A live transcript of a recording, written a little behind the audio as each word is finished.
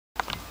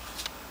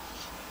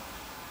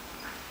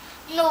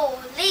努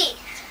力，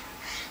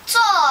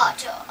作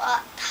者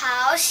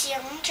陶行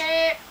知。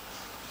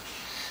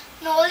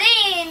努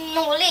力，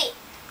努力，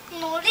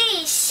努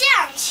力向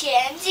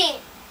前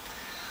进，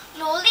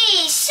努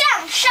力向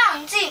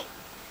上进。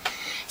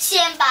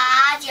先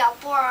把脚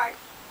步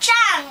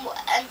站稳，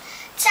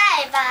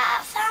再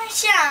把方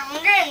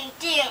向认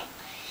定，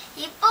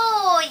一步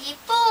一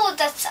步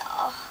地走，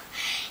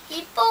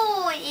一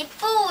步一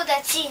步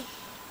地进。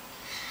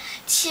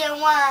千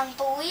万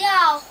不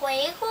要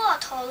回过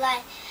头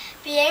来，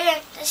别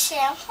人的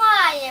闲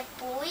话也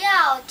不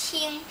要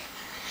听。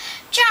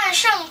战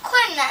胜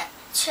困难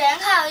全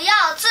靠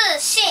要自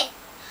信，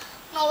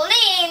努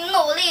力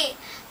努力，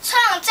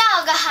创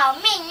造个好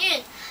命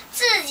运，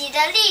自己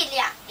的力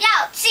量要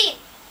尽。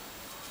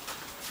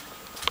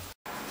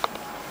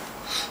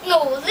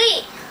努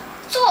力，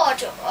作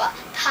者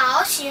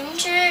陶行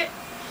知。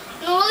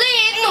努力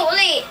努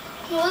力，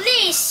努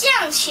力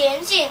向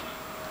前进，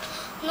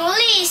努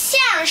力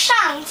向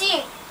上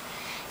进。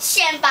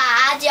先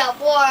把脚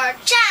步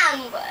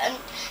站稳，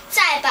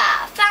再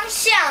把方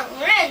向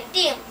认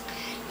定，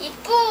一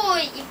步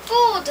一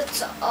步地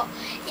走，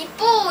一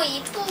步一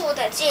步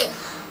地进。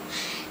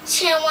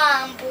千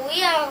万不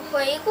要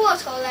回过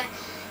头来，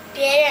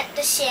别人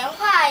的闲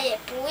话也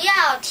不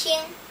要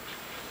听。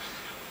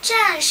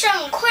战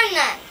胜困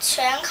难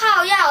全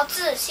靠要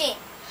自信，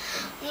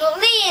努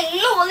力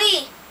努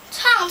力，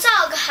创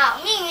造个好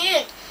命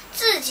运，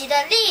自己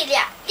的力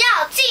量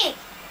要尽。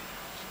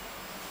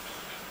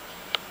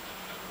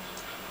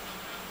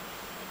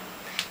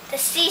The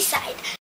seaside.